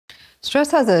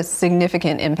Stress has a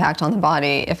significant impact on the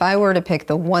body. If I were to pick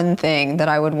the one thing that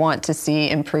I would want to see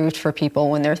improved for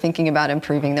people when they're thinking about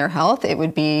improving their health, it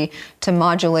would be to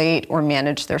modulate or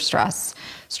manage their stress.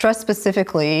 Stress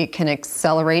specifically can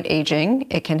accelerate aging.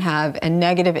 It can have a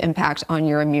negative impact on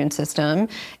your immune system.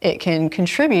 It can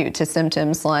contribute to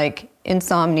symptoms like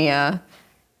insomnia,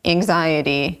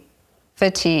 anxiety,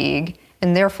 fatigue,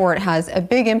 and therefore it has a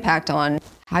big impact on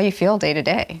how you feel day to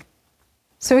day.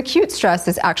 So acute stress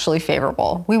is actually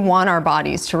favorable. We want our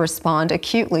bodies to respond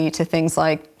acutely to things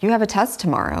like you have a test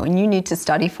tomorrow and you need to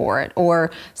study for it,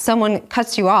 or someone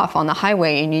cuts you off on the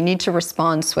highway and you need to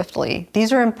respond swiftly.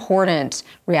 These are important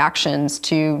reactions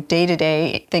to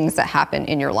day-to-day things that happen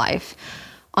in your life.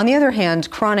 On the other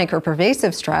hand, chronic or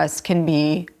pervasive stress can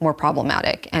be more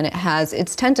problematic, and it has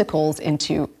its tentacles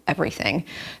into everything.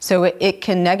 So it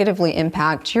can negatively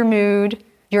impact your mood,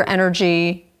 your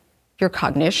energy, your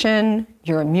cognition,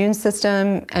 your immune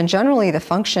system, and generally the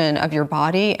function of your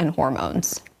body and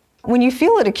hormones. When you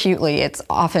feel it acutely, it's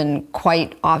often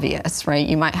quite obvious, right?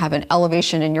 You might have an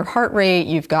elevation in your heart rate,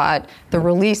 you've got the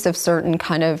release of certain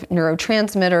kind of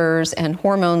neurotransmitters and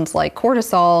hormones like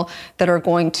cortisol that are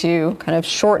going to kind of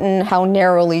shorten how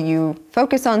narrowly you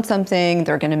focus on something.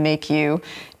 They're going to make you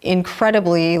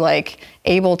incredibly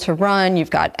able to run.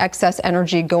 You've got excess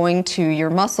energy going to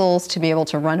your muscles to be able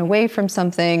to run away from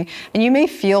something. And you may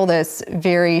feel this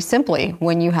very simply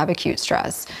when you have acute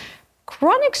stress.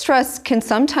 Chronic stress can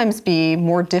sometimes be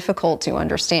more difficult to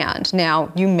understand. Now,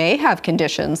 you may have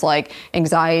conditions like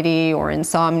anxiety or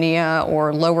insomnia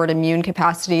or lowered immune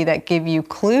capacity that give you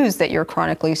clues that you're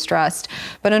chronically stressed.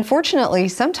 But unfortunately,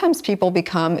 sometimes people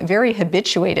become very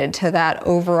habituated to that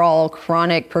overall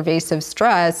chronic pervasive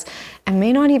stress and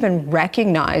may not even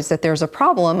recognize that there's a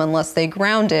problem unless they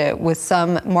ground it with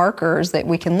some markers that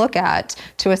we can look at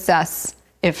to assess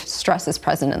if stress is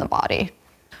present in the body.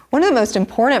 One of the most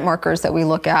important markers that we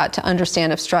look at to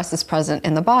understand if stress is present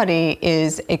in the body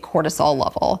is a cortisol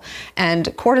level. And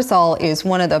cortisol is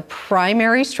one of the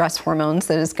primary stress hormones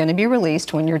that is going to be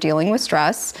released when you're dealing with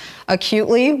stress.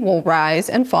 Acutely will rise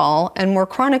and fall, and more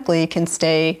chronically can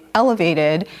stay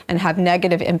elevated and have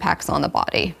negative impacts on the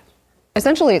body.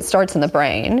 Essentially, it starts in the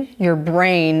brain. Your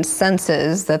brain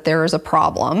senses that there is a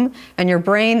problem, and your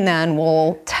brain then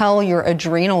will tell your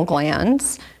adrenal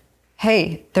glands,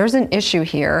 hey, there's an issue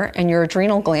here, and your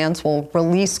adrenal glands will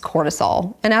release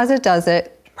cortisol. And as it does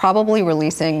it, probably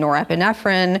releasing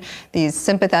norepinephrine, these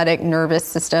sympathetic nervous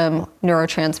system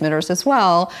neurotransmitters as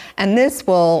well. And this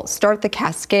will start the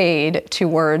cascade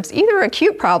towards either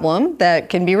acute problem that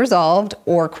can be resolved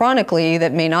or chronically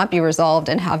that may not be resolved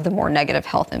and have the more negative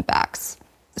health impacts.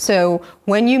 So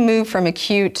when you move from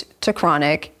acute to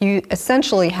chronic, you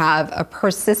essentially have a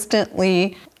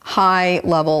persistently high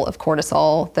level of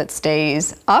cortisol that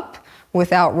stays up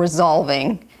without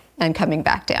resolving and coming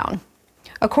back down.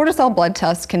 A cortisol blood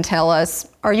test can tell us,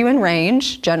 are you in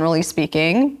range, generally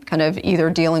speaking, kind of either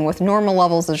dealing with normal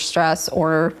levels of stress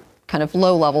or kind of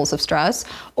low levels of stress,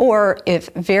 or if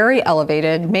very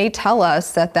elevated, may tell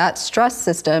us that that stress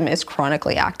system is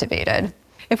chronically activated.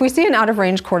 If we see an out of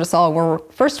range cortisol, we're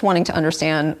first wanting to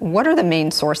understand what are the main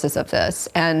sources of this,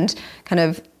 and kind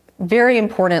of very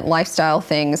important lifestyle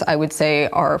things, I would say,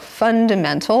 are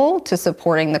fundamental to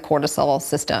supporting the cortisol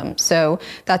system. So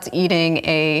that's eating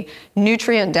a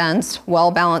nutrient-dense,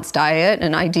 well-balanced diet,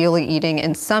 and ideally eating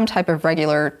in some type of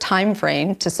regular time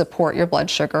frame to support your blood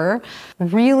sugar.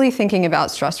 Really thinking about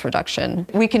stress reduction.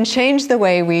 We can change the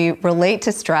way we relate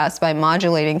to stress by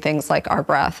modulating things like our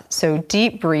breath. So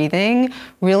deep breathing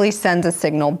really sends a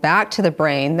signal back to the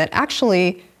brain that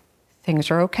actually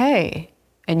things are okay,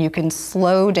 and you can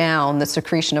slow down the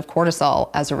secretion of cortisol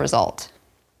as a result.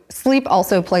 Sleep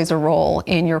also plays a role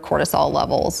in your cortisol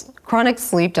levels. Chronic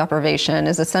sleep deprivation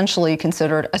is essentially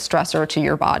considered a stressor to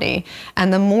your body.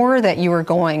 And the more that you are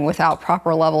going without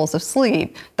proper levels of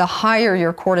sleep, the higher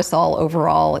your cortisol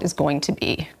overall is going to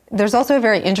be. There's also a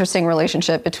very interesting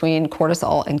relationship between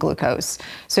cortisol and glucose.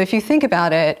 So if you think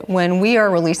about it, when we are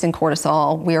releasing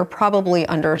cortisol, we are probably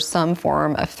under some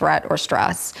form of threat or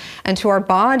stress. And to our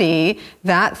body,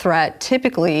 that threat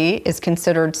typically is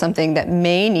considered something that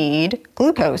may need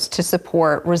glucose to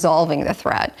support resolving the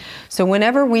threat. So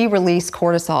whenever we release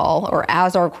cortisol, or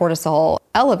as our cortisol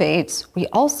elevates, we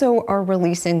also are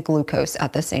releasing glucose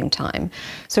at the same time.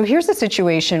 So here's a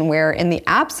situation where in the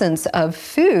absence of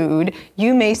food,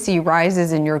 you may see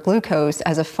rises in your glucose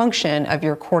as a function of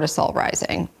your cortisol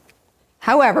rising.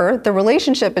 However, the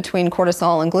relationship between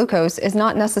cortisol and glucose is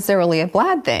not necessarily a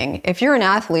bad thing. If you're an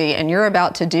athlete and you're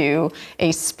about to do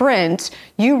a sprint,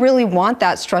 you really want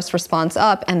that stress response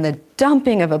up and the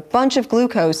dumping of a bunch of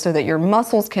glucose so that your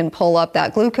muscles can pull up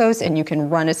that glucose and you can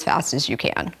run as fast as you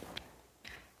can.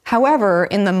 However,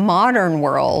 in the modern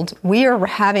world, we are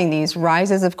having these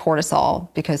rises of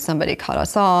cortisol because somebody cut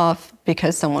us off,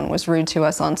 because someone was rude to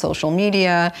us on social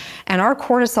media, and our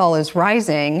cortisol is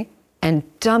rising and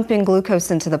dumping glucose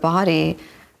into the body,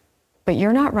 but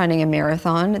you're not running a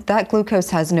marathon. That glucose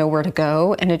has nowhere to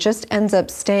go, and it just ends up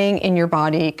staying in your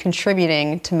body,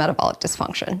 contributing to metabolic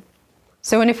dysfunction.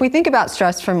 So, and if we think about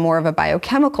stress from more of a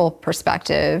biochemical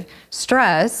perspective,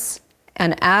 stress,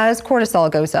 and as cortisol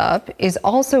goes up, is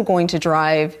also going to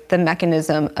drive the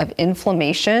mechanism of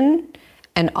inflammation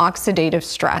and oxidative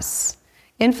stress.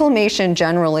 Inflammation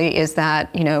generally is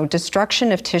that,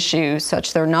 destruction of tissue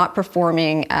such they're not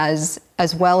performing as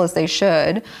well as they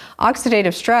should.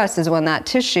 Oxidative stress is when that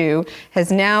tissue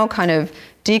has now kind of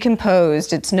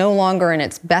decomposed, it's no longer in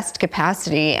its best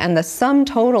capacity, and the sum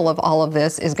total of all of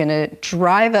this is going to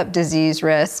drive up disease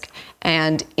risk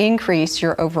and increase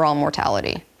your overall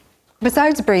mortality.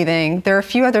 Besides breathing, there are a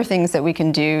few other things that we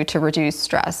can do to reduce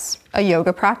stress. A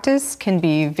yoga practice can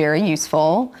be very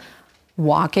useful.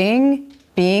 Walking,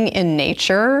 being in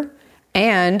nature,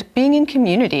 and being in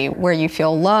community where you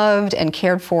feel loved and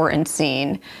cared for and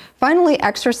seen. Finally,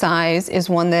 exercise is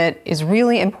one that is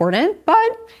really important,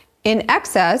 but in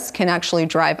excess can actually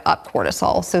drive up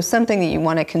cortisol, so something that you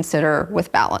want to consider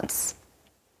with balance.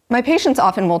 My patients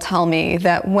often will tell me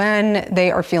that when they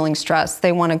are feeling stressed,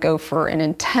 they want to go for an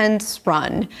intense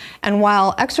run. And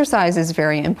while exercise is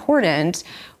very important,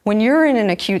 when you're in an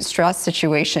acute stress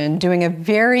situation, doing a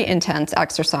very intense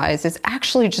exercise is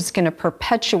actually just going to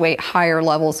perpetuate higher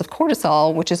levels of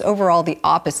cortisol, which is overall the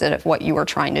opposite of what you are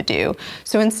trying to do.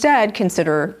 So instead,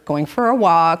 consider going for a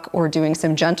walk or doing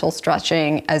some gentle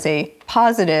stretching as a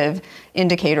positive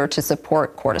indicator to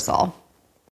support cortisol.